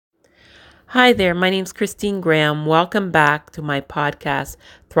Hi there, my name's Christine Graham. Welcome back to my podcast,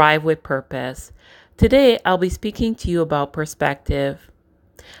 Thrive with Purpose. Today, I'll be speaking to you about perspective.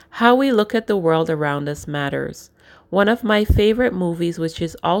 How we look at the world around us matters. One of my favorite movies, which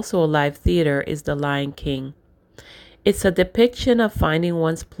is also a live theater, is The Lion King. It's a depiction of finding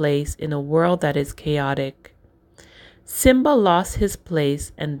one's place in a world that is chaotic. Simba lost his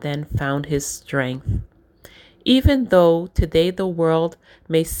place and then found his strength. Even though today the world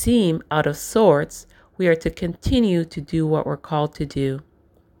may seem out of sorts, we are to continue to do what we're called to do.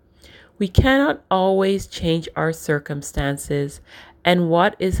 We cannot always change our circumstances and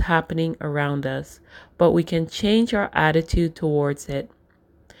what is happening around us, but we can change our attitude towards it.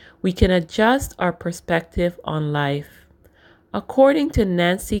 We can adjust our perspective on life. According to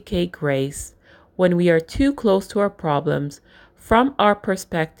Nancy K. Grace, when we are too close to our problems, from our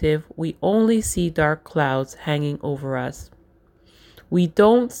perspective, we only see dark clouds hanging over us. We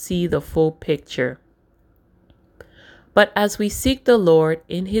don't see the full picture. But as we seek the Lord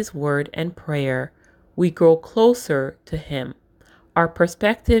in His Word and prayer, we grow closer to Him. Our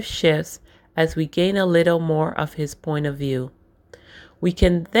perspective shifts as we gain a little more of His point of view. We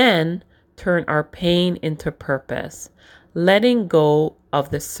can then turn our pain into purpose, letting go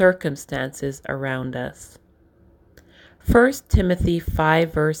of the circumstances around us. 1 Timothy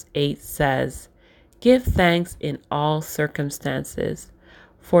 5 verse 8 says, "Give thanks in all circumstances,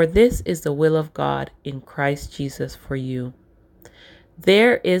 for this is the will of God in Christ Jesus for you."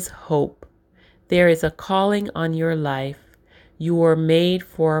 There is hope. There is a calling on your life. You were made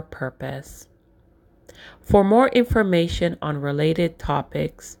for a purpose. For more information on related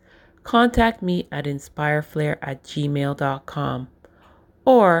topics, contact me at inspireflare@gmail.com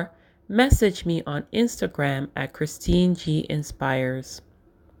or message me on Instagram at Christine G Inspires.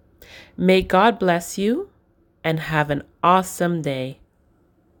 May God bless you and have an awesome day.